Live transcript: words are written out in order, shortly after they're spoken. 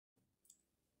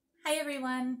Hi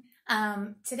everyone.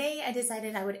 Today I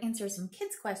decided I would answer some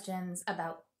kids' questions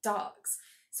about dogs.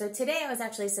 So today I was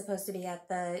actually supposed to be at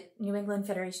the New England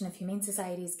Federation of Humane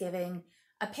Societies giving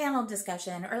a panel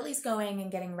discussion, or at least going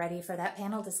and getting ready for that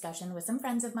panel discussion with some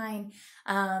friends of mine.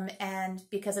 And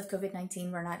because of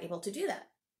COVID-19, we're not able to do that.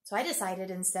 So I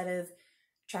decided, instead of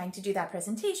trying to do that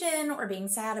presentation or being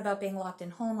sad about being locked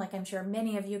in home, like I'm sure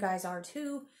many of you guys are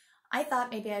too, I thought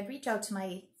maybe I'd reach out to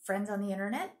my friends on the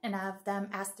internet and have them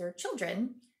ask their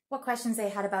children what questions they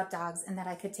had about dogs, and that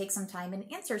I could take some time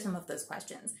and answer some of those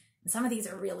questions. And some of these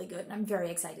are really good, and I'm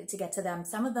very excited to get to them.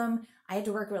 Some of them I had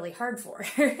to work really hard for.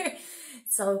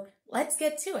 So let's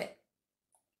get to it.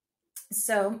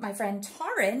 So my friend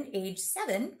Taran, age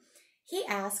 7, he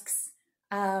asks,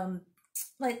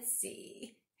 let's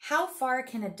see, how far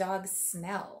can a dog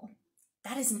smell?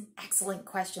 That is an excellent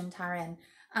question, Taran.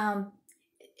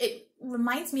 It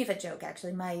reminds me of a joke,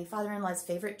 actually. My father-in-law's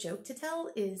favorite joke to tell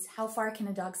is, how far can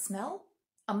a dog smell?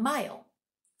 A mile.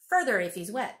 Further if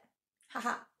he's wet.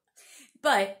 Haha.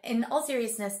 But in all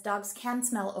seriousness, dogs can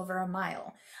smell over a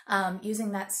mile.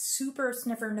 Using that super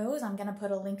sniffer nose, I'm going to put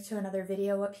a link to another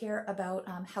video up here about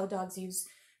how dogs use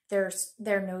their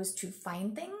nose to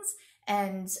find things,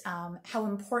 and how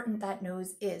important that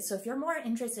nose is. So if you're more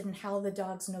interested in how the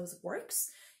dog's nose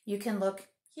works, you can look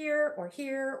here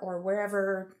or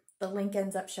wherever the link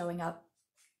ends up showing up.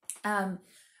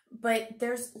 But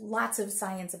there's lots of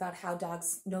science about how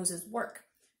dogs' noses work.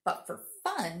 But for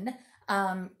fun,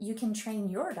 you can train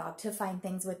your dog to find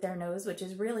things with their nose, which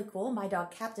is really cool. My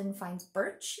dog Captain finds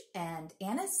birch and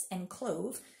anise and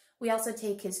clove. We also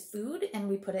take his food and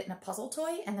we put it in a puzzle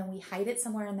toy, and then we hide it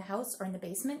somewhere in the house or in the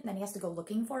basement, and then he has to go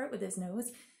looking for it with his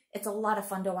nose. It's a lot of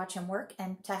fun to watch him work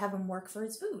and to have him work for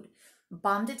his food.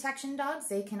 Bomb detection dogs,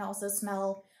 they can also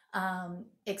smell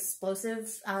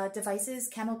explosive devices,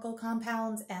 chemical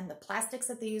compounds, and the plastics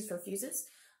that they use for fuses.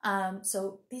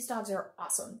 So these dogs are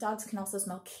awesome. Dogs can also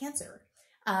smell cancer.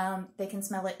 They can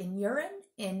smell it in urine,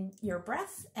 in your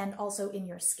breath, and also in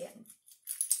your skin.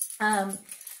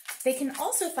 They can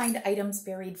also find items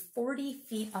buried 40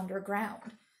 feet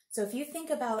underground. So if you think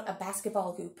about a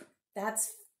basketball hoop,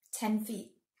 that's 10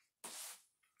 feet.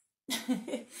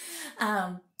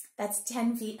 That's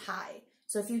 10 feet high.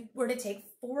 So if you were to take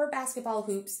 4 basketball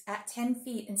hoops at 10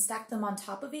 feet and stack them on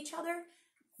top of each other,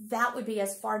 that would be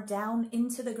as far down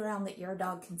into the ground that your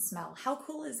dog can smell. How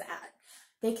cool is that?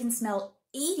 They can smell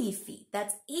 80 feet.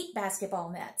 That's 8 basketball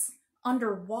nets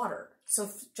underwater. So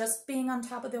just being on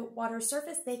top of the water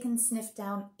surface, they can sniff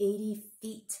down 80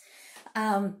 feet.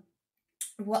 There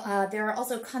are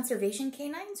also conservation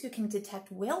canines who can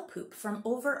detect whale poop from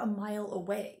over a mile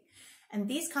away. And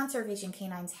these conservation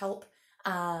canines help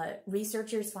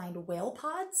researchers find whale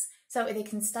pods, so they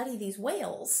can study these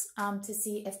whales to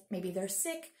see if maybe they're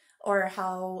sick, or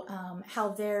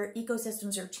how their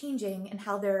ecosystems are changing and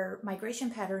how their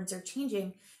migration patterns are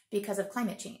changing because of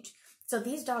climate change. So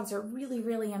these dogs are really,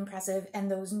 really impressive, and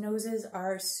those noses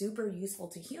are super useful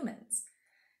to humans.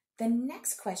 The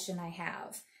next question I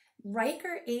have,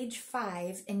 Riker, age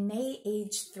 5, and May,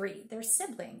 age 3. They're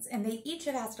siblings, and they each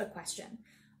have asked a question.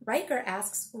 Riker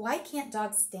asks, why can't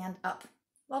dogs stand up?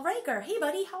 Well, Riker, hey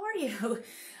buddy, how are you?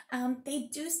 They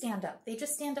do stand up. They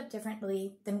just stand up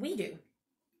differently than we do.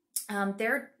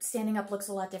 Their standing up looks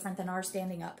a lot different than our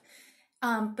standing up.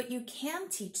 But you can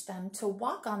teach them to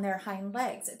walk on their hind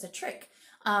legs. It's a trick.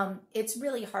 It's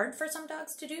really hard for some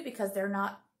dogs to do because they're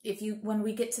not, when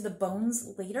we get to the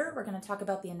bones later, we're going to talk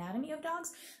about the anatomy of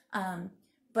dogs.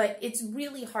 But it's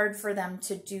really hard for them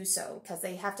to do so because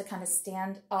they have to kind of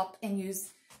stand up and use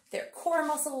their core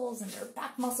muscles and their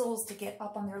back muscles to get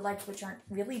up on their legs, which aren't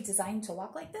really designed to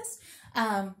walk like this.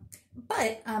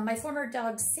 But my former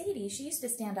dog, Sadie, she used to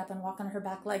stand up and walk on her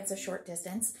back legs a short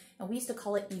distance, and we used to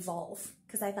call it Evolve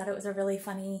because I thought it was a really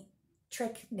funny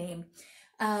trick name.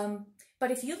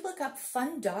 But if you look up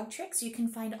fun dog tricks, you can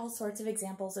find all sorts of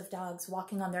examples of dogs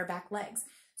walking on their back legs.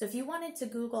 So if you wanted to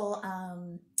Google,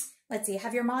 let's see,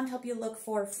 have your mom help you look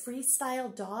for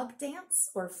freestyle dog dance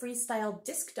or freestyle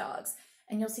disc dogs,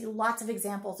 and you'll see lots of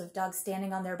examples of dogs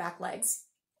standing on their back legs,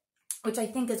 which I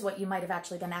think is what you might have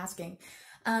actually been asking.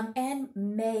 And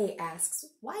May asks,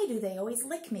 why do they always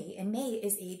lick me? And May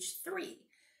is age 3.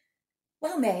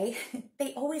 Well, May,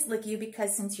 they always lick you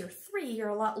because since you're 3, you're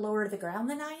a lot lower to the ground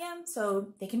than I am,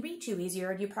 so they can reach you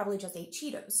easier, and you probably just ate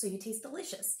Cheetos, so you taste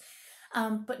delicious.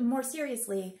 But more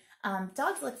seriously,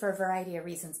 dogs lick for a variety of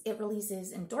reasons. It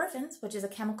releases endorphins, which is a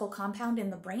chemical compound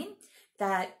in the brain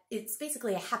that it's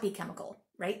basically a happy chemical,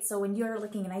 right? So when you're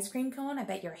licking an ice cream cone, I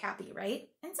bet you're happy, right?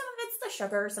 And some of it's the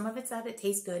sugar, some of it's that it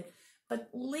tastes good, but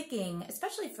licking,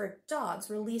 especially for dogs,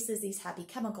 releases these happy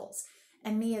chemicals.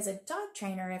 And me as a dog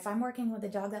trainer, if I'm working with a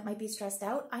dog that might be stressed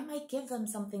out, I might give them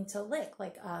something to lick,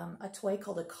 like a toy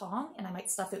called a Kong, and I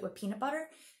might stuff it with peanut butter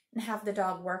and have the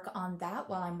dog work on that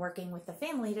while I'm working with the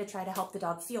family to try to help the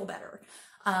dog feel better.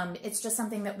 It's just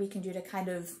something that we can do to kind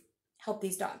of help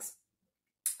these dogs.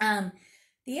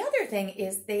 The other thing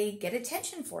is they get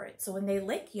attention for it. So when they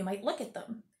lick, you might look at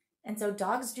them. And so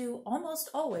dogs do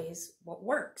almost always what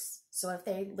works. So if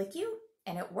they lick you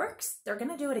and it works, they're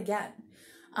going to do it again.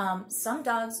 Some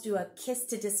dogs do a kiss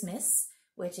to dismiss,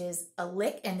 which is a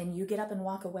lick and then you get up and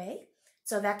walk away.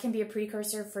 So that can be a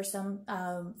precursor for some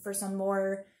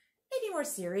more, maybe more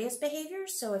serious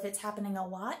behaviors. So if it's happening a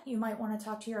lot, you might want to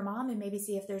talk to your mom and maybe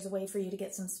see if there's a way for you to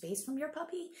get some space from your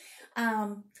puppy.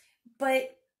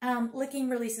 Licking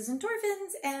releases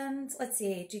endorphins, and let's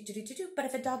see, but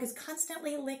if a dog is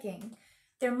constantly licking,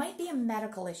 there might be a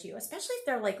medical issue, especially if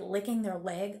they're like licking their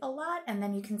leg a lot, and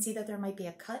then you can see that there might be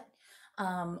a cut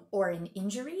or an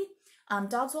injury.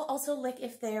 Dogs will also lick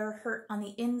if they're hurt on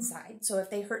the inside. So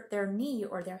if they hurt their knee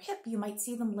or their hip, you might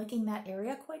see them licking that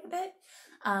area quite a bit,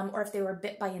 or if they were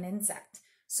bit by an insect.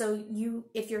 So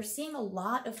if you're seeing a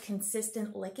lot of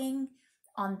consistent licking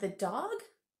on the dog,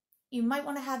 you might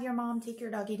want to have your mom take your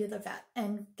doggy to the vet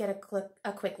and get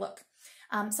a quick look.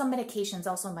 Some medications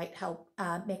also might help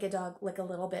make a dog lick a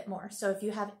little bit more. So if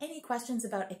you have any questions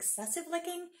about excessive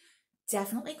licking,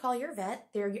 definitely call your vet.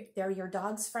 They're your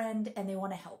dog's friend and they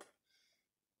want to help.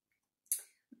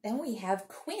 Then we have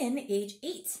Quinn, age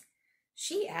 8.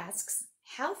 She asks,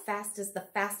 how fast is the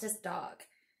fastest dog?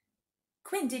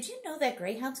 Quinn, did you know that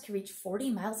greyhounds can reach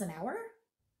 40 miles an hour?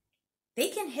 They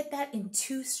can hit that in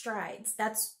 2 strides.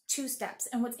 That's 2 steps.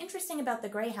 And what's interesting about the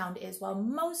greyhound is while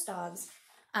most dogs,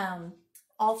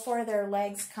 all 4 of their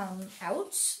legs come out.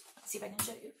 Let's see if I can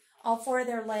show you. All 4 of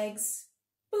their legs,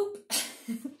 boop.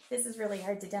 This is really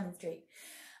hard to demonstrate.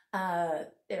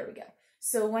 There we go.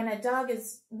 So when a dog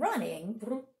is running,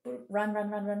 run,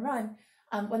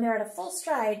 when they're at a full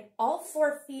stride, all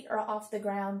 4 feet are off the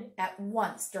ground at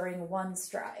once during 1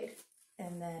 stride.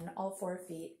 And then all 4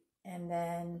 feet, and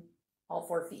then all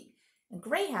 4 feet. In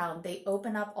greyhound, they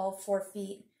open up all 4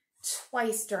 feet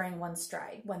twice during 1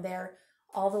 stride, when they're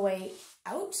all the way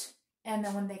out and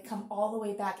then when they come all the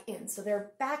way back in. So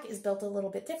their back is built a little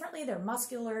bit differently. Their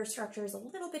muscular structure is a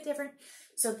little bit different.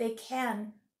 So they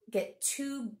can get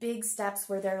 2 big steps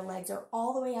where their legs are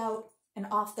all the way out and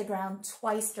off the ground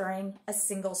twice during a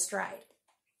single stride.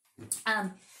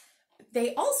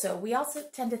 We also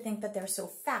tend to think that they're so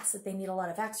fast that they need a lot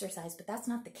of exercise, but that's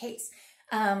not the case.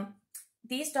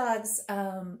 These dogs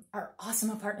are awesome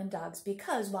apartment dogs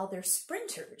because while they're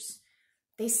sprinters,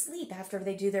 they sleep after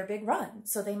they do their big run.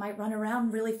 So they might run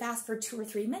around really fast for 2 or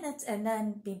 3 minutes and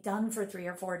then be done for 3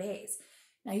 or 4 days.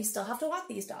 Now you still have to walk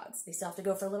these dogs. They still have to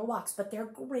go for little walks, but they're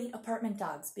great apartment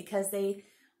dogs because they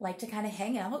like to kind of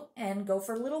hang out and go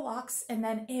for little walks. And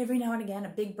then every now and again, a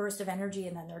big burst of energy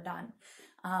and then they're done.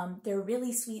 They're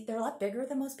really sweet. They're a lot bigger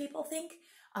than most people think.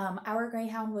 Our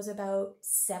greyhound was about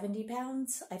 70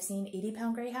 pounds. I've seen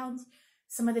 80-pound greyhounds.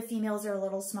 Some of the females are a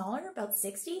little smaller, about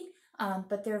 60,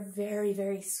 but they're very,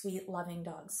 very sweet, loving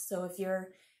dogs. So if you're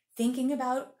thinking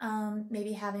about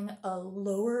maybe having a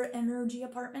lower energy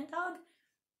apartment dog,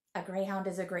 a greyhound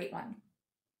is a great one.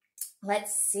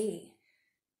 Let's see.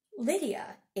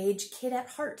 Lydia, age kid at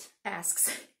heart,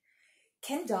 asks,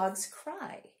 can dogs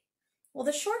cry? Well,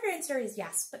 the short answer is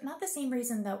yes, but not the same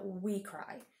reason that we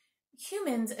cry.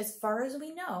 Humans, as far as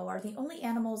we know, are the only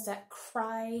animals that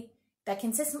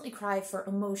consistently cry for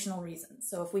emotional reasons.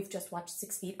 So if we've just watched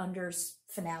 6 Feet Under's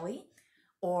finale,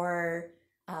 or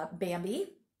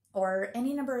Bambi, or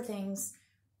any number of things,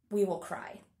 we will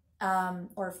cry.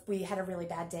 Or if we had a really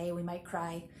bad day, we might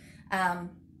cry.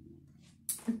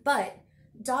 But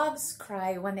dogs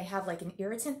cry when they have like an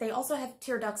irritant. They also have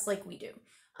tear ducts like we do.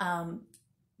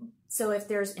 So if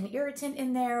there's an irritant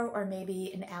in there or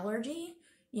maybe an allergy,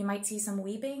 you might see some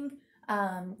weeping.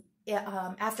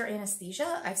 After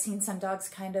anesthesia, I've seen some dogs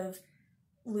kind of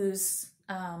lose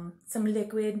some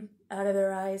liquid out of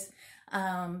their eyes.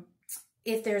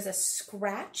 If there's a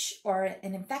scratch or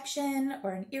an infection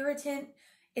or an irritant,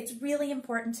 it's really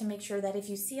important to make sure that if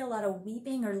you see a lot of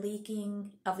weeping or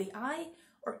leaking of the eye,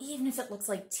 or even if it looks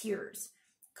like tears,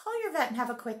 call your vet and have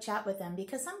a quick chat with them,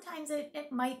 because sometimes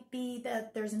it might be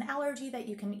that there's an allergy that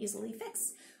you can easily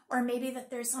fix, or maybe that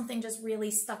there's something just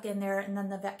really stuck in there and then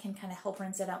the vet can kind of help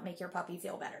rinse it out, make your puppy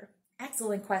feel better.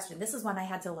 Excellent question. This is one I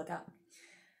had to look up.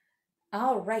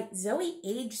 All right, Zoe,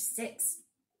 age 6.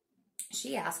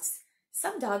 She asks,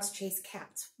 some dogs chase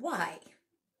cats. Why?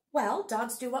 Well,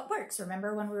 dogs do what works.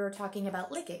 Remember when we were talking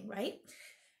about licking, right?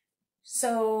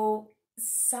 So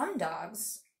some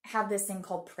dogs have this thing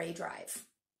called prey drive.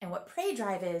 And what prey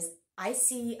drive is, I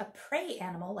see a prey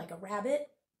animal like a rabbit,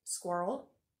 squirrel,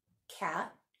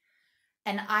 cat,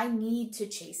 and I need to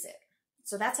chase it.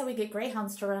 So that's how we get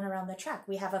greyhounds to run around the track.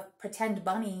 We have a pretend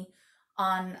bunny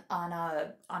on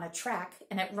a track,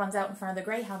 and it runs out in front of the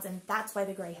greyhounds, and that's why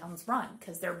the greyhounds run,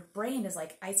 because their brain is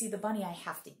like, I see the bunny, I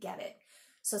have to get it.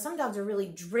 So some dogs are really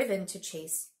driven to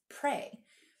chase prey.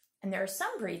 And there are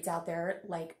some breeds out there,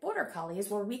 like border collies,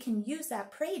 where we can use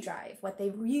that prey drive. What they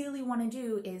really want to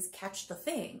do is catch the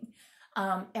thing.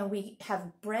 And we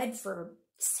have bred for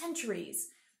centuries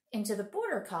into the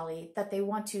border collie that they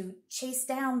want to chase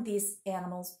down these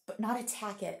animals, but not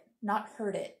attack it, not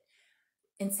hurt it.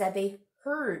 Instead, they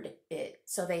herd it.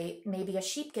 So maybe a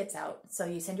sheep gets out. So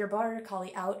you send your border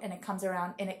collie out, and it comes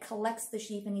around and it collects the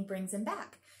sheep and he brings him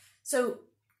back. So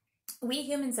we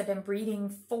humans have been breeding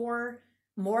for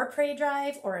more prey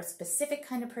drive or a specific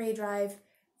kind of prey drive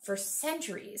for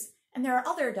centuries. And there are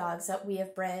other dogs that we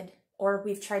have bred, or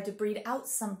we've tried to breed out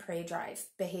some prey drive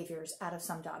behaviors out of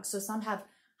some dogs. So some have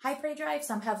high prey drive,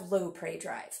 some have low prey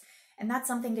drive. And that's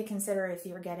something to consider if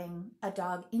you're getting a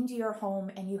dog into your home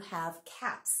and you have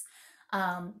cats.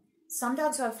 Some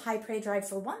dogs who have high prey drive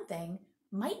for one thing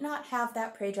might not have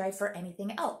that prey drive for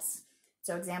anything else.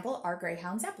 So example, our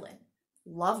greyhound Zeppelin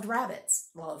loved rabbits,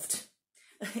 loved.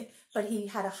 But he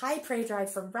had a high prey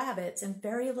drive for rabbits and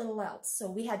very little else. So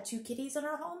we had 2 kitties in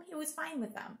our home. He was fine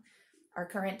with them. Our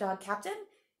current dog, Captain,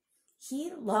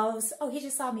 he loves, oh, he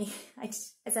just saw me. I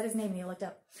said his name and he looked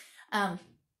up.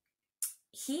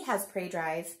 He has prey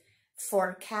drive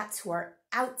for cats who are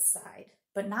outside,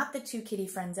 but not the 2 kitty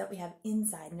friends that we have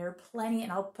inside. And there are plenty,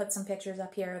 and I'll put some pictures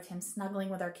up here of him snuggling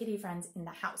with our kitty friends in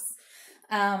the house.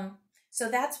 So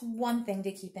that's one thing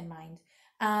to keep in mind.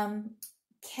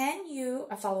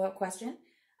 A follow-up question,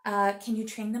 can you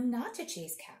train them not to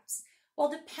chase cats? Well,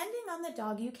 depending on the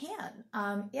dog, you can.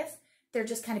 If they're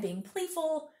just kind of being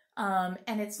playful,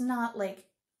 and it's not like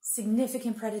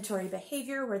significant predatory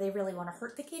behavior where they really want to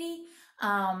hurt the kitty,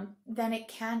 then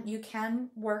you can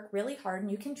work really hard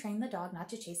and you can train the dog not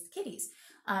to chase the kitties.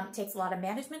 It takes a lot of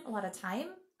management, a lot of time,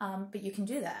 but you can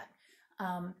do that.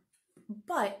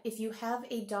 But if you have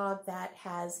a dog that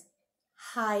has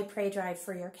high prey drive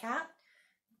for your cat,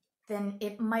 then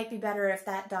it might be better if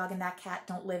that dog and that cat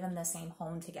don't live in the same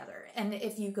home together. And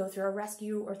if you go through a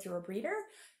rescue or through a breeder,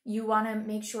 you want to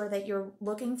make sure that you're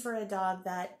looking for a dog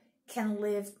that can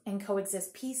live and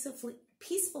coexist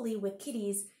peacefully with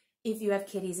kitties if you have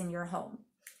kitties in your home.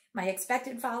 My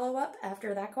expected follow-up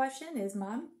after that question is,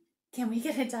 Mom, can we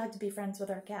get a dog to be friends with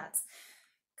our cats?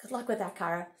 Good luck with that,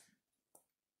 Cara.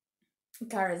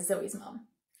 Cara is Zoe's mom.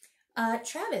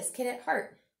 Travis, Kid at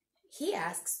Heart, he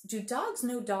asks, do dogs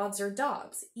know dogs are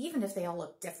dogs, even if they all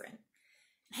look different?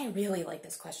 And I really like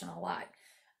this question a lot.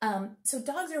 So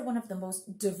dogs are one of the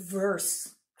most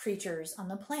diverse creatures on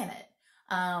the planet.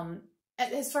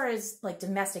 As far as like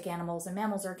domestic animals and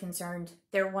mammals are concerned,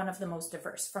 they're one of the most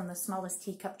diverse, from the smallest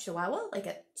teacup Chihuahua, like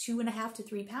at 2.5 to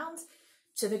 3 pounds,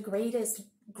 to the greatest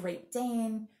Great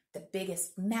Dane, the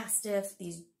biggest Mastiff,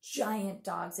 these giant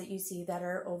dogs that you see that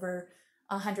are over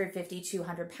 150,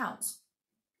 200 pounds.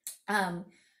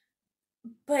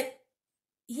 But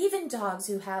even dogs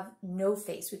who have no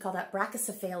face, we call that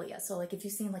brachycephalia. So like if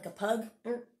you've seen like a pug,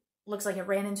 looks like it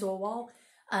ran into a wall,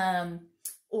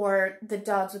 or the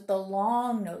dogs with the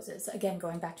long noses, again,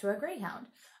 going back to a greyhound,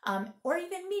 or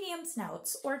even medium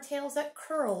snouts, or tails that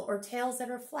curl, or tails that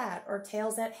are flat, or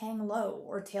tails that hang low,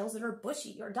 or tails that are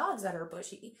bushy, or dogs that are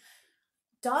bushy.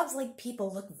 Dogs, like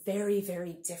people, look very,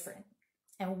 very different.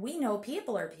 And we know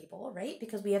people are people, right?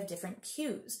 Because we have different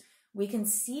cues. We can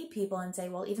see people and say,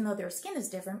 well, even though their skin is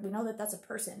different, we know that that's a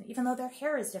person. Even though their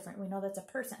hair is different, we know that's a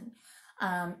person.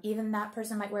 Even that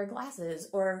person might wear glasses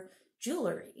or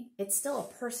jewelry. It's still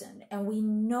a person. And we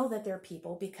know that they're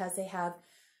people because they have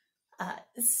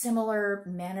similar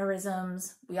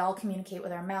mannerisms. We all communicate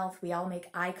with our mouth. We all make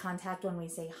eye contact when we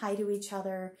say hi to each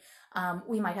other.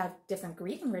 We might have different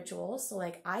greeting rituals. So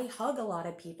like I hug a lot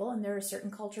of people, and there are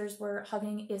certain cultures where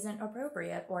hugging isn't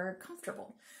appropriate or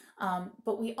comfortable.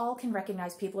 But we all can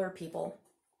recognize people are people.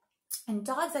 And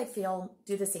dogs, I feel,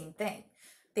 do the same thing.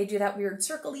 They do that weird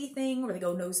circle-y thing where they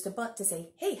go nose to butt to say,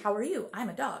 hey, how are you? I'm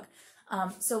a dog.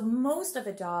 So most of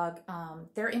a dog,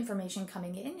 their information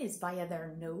coming in is via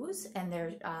their nose and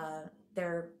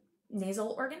their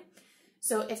nasal organ.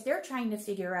 So if they're trying to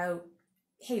figure out,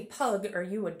 hey, pug, are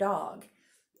you a dog?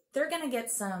 They're going to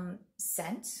get some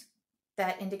scent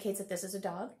that indicates that this is a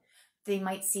dog. They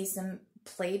might see some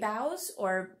play bows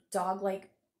or dog-like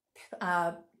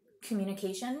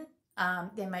communication.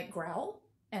 They might growl,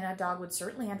 and a dog would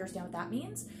certainly understand what that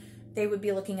means. they would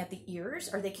be looking at the ears.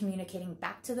 Are they communicating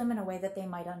back to them in a way that they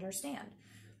might understand?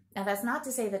 Now, that's not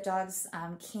to say that dogs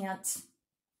can't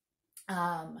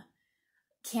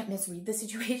misread the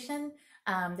situation.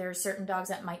 There are certain dogs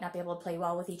that might not be able to play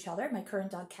well with each other. My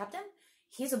current dog, Captain,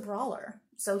 he's a brawler.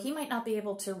 So he might not be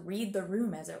able to read the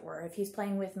room, as it were, if he's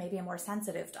playing with maybe a more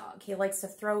sensitive dog. He likes to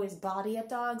throw his body at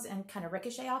dogs and kind of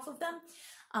ricochet off of them.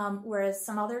 Whereas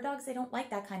some other dogs, they don't like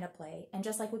that kind of play. And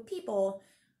just like with people,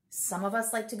 some of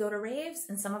us like to go to raves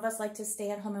and some of us like to stay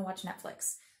at home and watch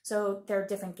Netflix. So there are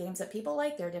different games that people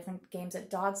like. There are different games that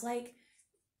dogs like.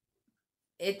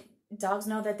 Dogs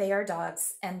know that they are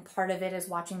dogs, and part of it is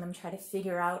watching them try to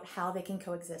figure out how they can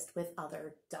coexist with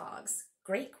other dogs.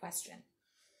 Great question.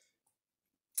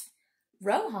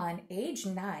 Rohan, age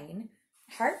 9,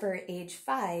 Harper, age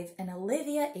 5, and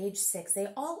Olivia, age 6. They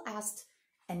all asked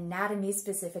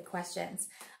anatomy-specific questions.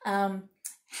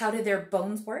 How did their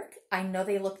bones work? I know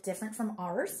they look different from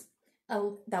ours.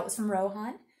 That was from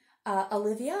Rohan.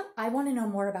 Olivia, I want to know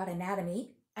more about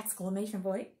anatomy! Exclamation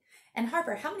point. And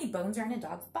Harper, how many bones are in a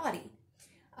dog's body?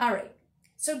 All right,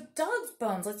 so dogs'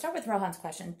 bones, let's start with Rohan's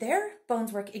question. Their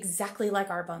bones work exactly like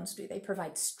our bones do. They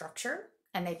provide structure,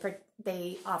 and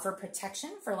they offer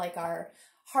protection for like our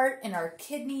heart and our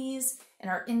kidneys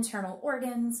and our internal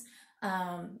organs.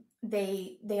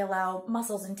 They allow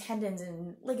muscles and tendons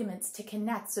and ligaments to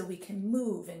connect so we can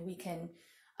move and we can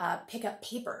pick up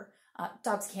paper.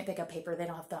 Dogs can't pick up paper, they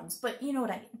don't have thumbs, but you know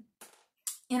what I mean.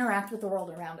 Interact with the world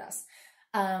around us.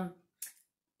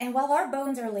 And while our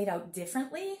bones are laid out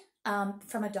differently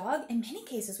from a dog, in many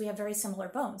cases we have very similar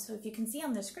bones. So if you can see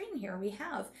on the screen here, we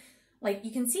have, like,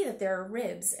 you can see that there are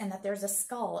ribs and that there's a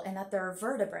skull and that there are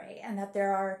vertebrae and that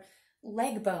there are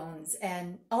leg bones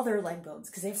and other leg bones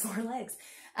because they have 4 legs.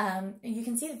 You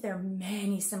can see that there are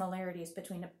many similarities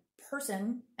between a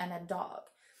person and a dog.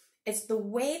 It's the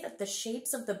way that the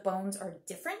shapes of the bones are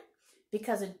different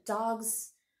because a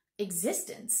dog's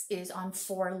existence is on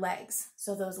 4 legs.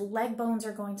 So those leg bones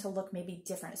are going to look maybe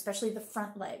different, especially the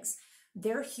front legs.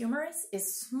 Their humerus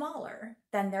is smaller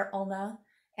than their ulna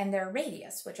and their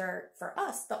radius, which are, for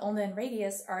us, the ulna and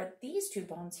radius are these 2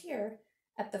 bones here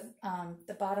at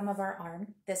the bottom of our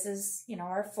arm. This is, you know,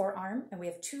 our forearm, and we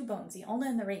have 2 bones, the ulna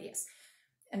and the radius.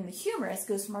 And the humerus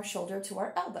goes from our shoulder to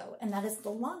our elbow, and that is the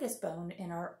longest bone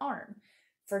in our arm.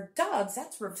 For dogs,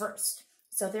 that's reversed.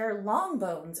 So their long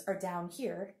bones are down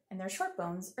here, and their short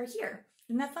bones are here.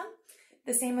 Isn't that fun?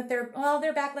 The same with their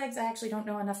back legs. I actually don't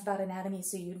know enough about anatomy,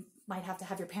 so you might have to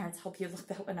have your parents help you look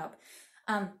that one up.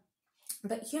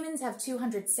 But humans have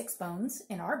 206 bones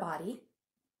in our body,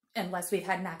 unless we've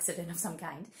had an accident of some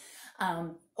kind,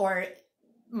 or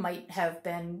might have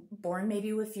been born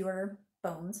maybe with fewer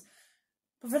bones.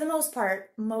 But for the most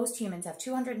part, most humans have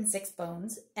 206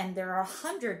 bones, and there are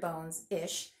 100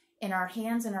 bones-ish in our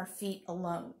hands and our feet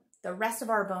alone. The rest of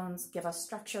our bones give us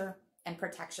structure and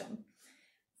protection.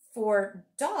 For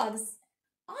dogs,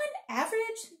 on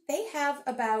average, they have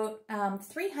about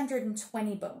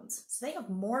 320 bones. So they have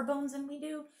more bones than we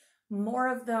do. More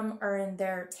of them are in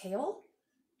their tail.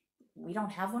 We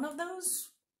don't have one of those.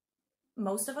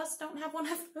 Most of us don't have one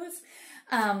of those.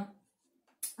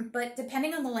 But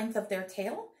depending on the length of their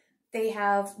tail, they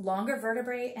have longer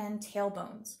vertebrae and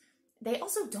tailbones. They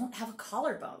also don't have a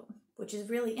collarbone, which is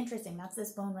really interesting. That's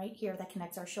this bone right here that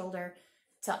connects our shoulder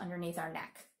to underneath our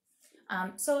neck.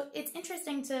 So it's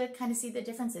interesting to kind of see the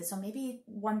differences. So maybe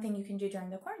one thing you can do during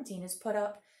the quarantine is put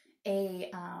up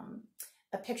a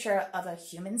picture of a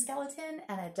human skeleton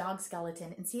and a dog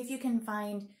skeleton and see if you can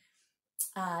find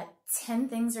 10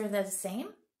 things that are the same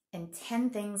and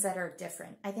 10 things that are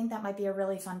different. I think that might be a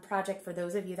really fun project for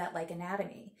those of you that like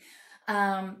anatomy.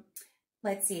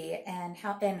 Let's see, and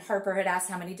Harper had asked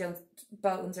how many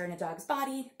bones are in a dog's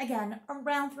body. Again,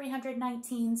 around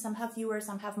 319. Some have fewer,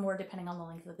 some have more, depending on the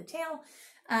length of the tail.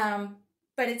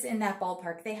 But it's in that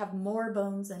ballpark. They have more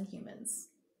bones than humans.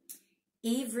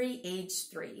 Avery, age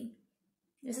 3.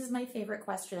 This is my favorite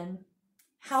question.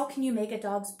 How can you make a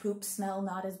dog's poop smell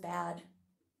not as bad?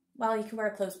 Well, you can wear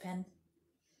a clothespin.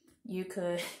 You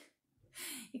could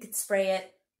spray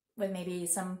it with maybe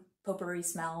some potpourri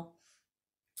smell.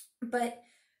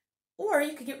 Or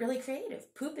you could get really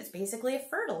creative. Poop is basically a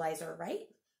fertilizer, right?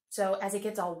 So as it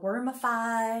gets all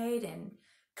wormified and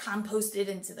composted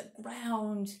into the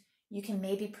ground, you can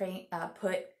maybe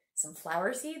put some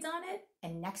flower seeds on it,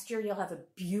 and next year you'll have a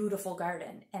beautiful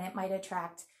garden, and it might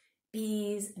attract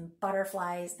bees and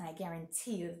butterflies, and I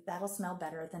guarantee you that'll smell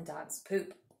better than dog's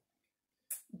poop.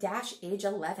 Dash, age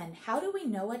 11. How do we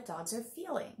know what dogs are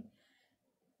feeling?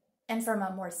 And from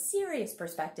a more serious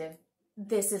perspective,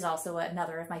 this is also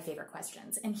another of my favorite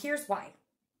questions, and here's why.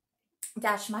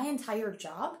 Dash, my entire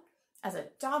job as a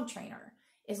dog trainer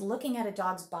is looking at a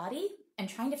dog's body and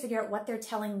trying to figure out what they're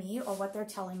telling me or what they're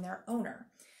telling their owner.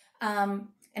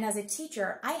 And as a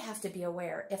teacher, I have to be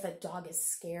aware if a dog is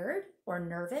scared or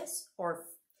nervous or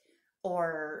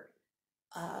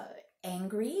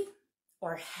angry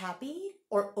or happy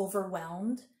or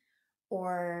overwhelmed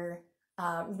or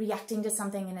reacting to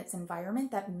something in its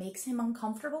environment that makes him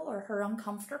uncomfortable or her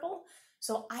uncomfortable.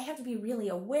 So I have to be really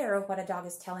aware of what a dog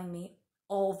is telling me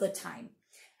all the time.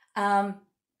 And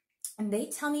they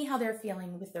tell me how they're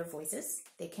feeling with their voices.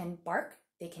 They can bark,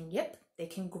 they can yip, they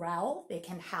can growl, they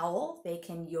can howl, they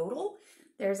can yodel.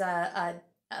 There's a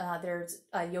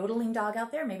yodeling dog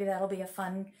out there. Maybe that'll be a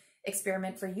fun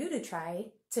experiment for you to try,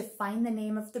 to find the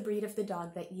name of the breed of the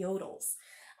dog that yodels.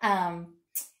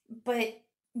 But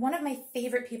one of my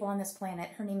favorite people on this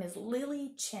planet, her name is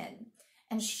Lily Chin,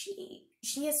 and she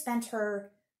has spent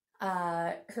her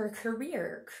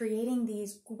career creating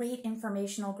these great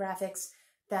informational graphics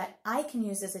that I can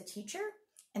use as a teacher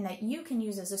and that you can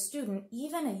use as a student,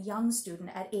 even a young student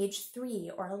at age 3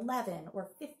 or 11 or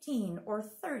 15 or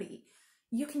 30.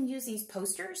 You can use these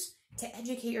posters to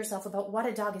educate yourself about what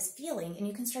a dog is feeling, and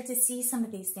you can start to see some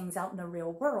of these things out in the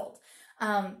real world.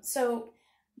 So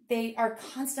they are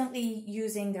constantly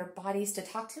using their bodies to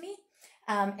talk to me.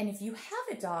 And if you have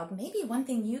a dog, maybe one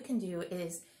thing you can do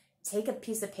is take a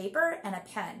piece of paper and a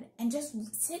pen and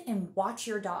just sit and watch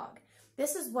your dog.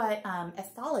 This is what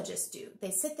ethologists do.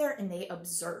 They sit there and they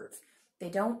observe. They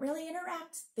don't really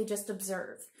interact, they just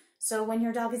observe. So when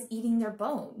your dog is eating their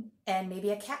bone and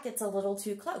maybe a cat gets a little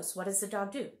too close, what does the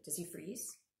dog do? Does he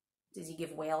freeze? Does he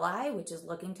give whale eye, which is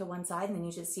looking to one side and then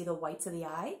you just see the whites of the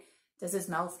eye? Does his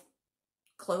mouth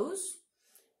close?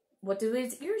 What do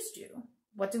his ears do?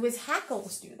 What do his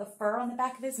hackles do? The fur on the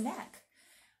back of his neck.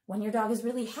 When your dog is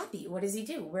really happy, what does he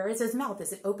do? Where is his mouth?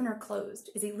 Is it open or closed?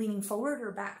 Is he leaning forward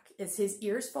or back? Is his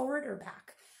ears forward or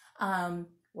back?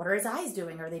 What are his eyes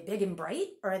doing? Are they big and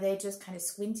bright, or are they just kind of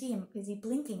squinty, and is he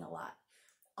blinking a lot?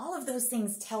 All of those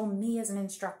things tell me as an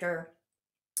instructor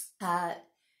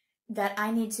that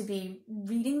I need to be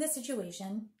reading the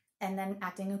situation and then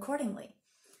acting accordingly.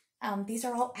 These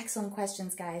are all excellent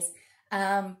questions, guys.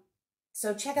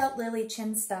 So check out Lily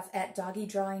Chin's stuff at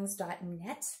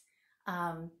doggydrawings.net.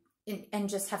 And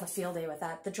just have a field day with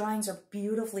that. The drawings are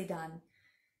beautifully done.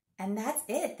 And that's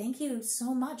it. Thank you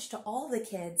so much to all the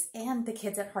kids and the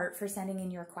Kids at Heart for sending in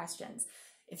your questions.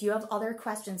 If you have other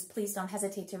questions, please don't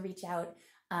hesitate to reach out.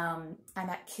 I'm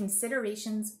at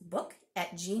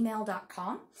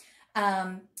considerationsbook@gmail.com.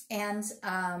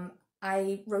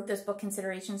 I wrote this book,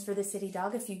 Considerations for the City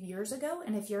Dog, a few years ago.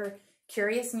 And if you're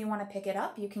curious and you want to pick it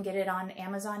up, you can get it on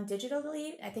Amazon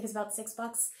digitally. I think it's about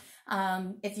 $6.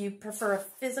 If you prefer a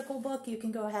physical book, you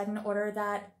can go ahead and order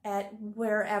that at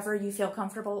wherever you feel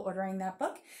comfortable ordering that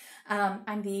book.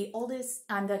 I'm the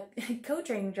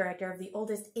co-training director of the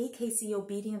oldest AKC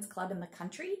obedience club in the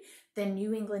country, the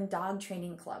New England Dog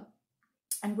Training Club.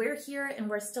 And we're here and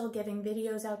we're still giving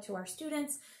videos out to our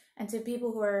students and to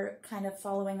people who are kind of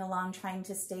following along, trying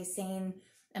to stay sane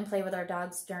and play with our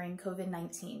dogs during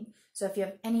COVID-19. So if you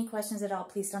have any questions at all,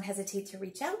 please don't hesitate to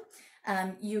reach out.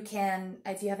 You can,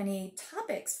 if you have any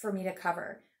topics for me to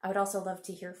cover, I would also love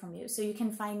to hear from you. So you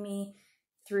can find me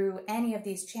through any of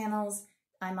these channels.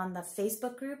 I'm on the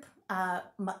Facebook group,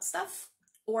 Mutt Stuff,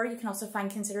 or you can also find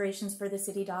Considerations for the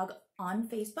City Dog on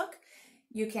Facebook.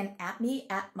 You can @me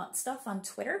 @MuttStuff on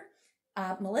Twitter,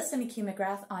 Melissa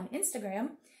McCue-McGrath on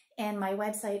Instagram, and my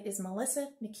website is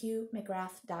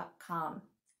melissamcque-mcgrath.com.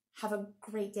 Have a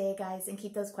great day, guys, and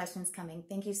keep those questions coming.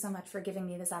 Thank you so much for giving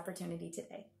me this opportunity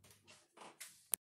today.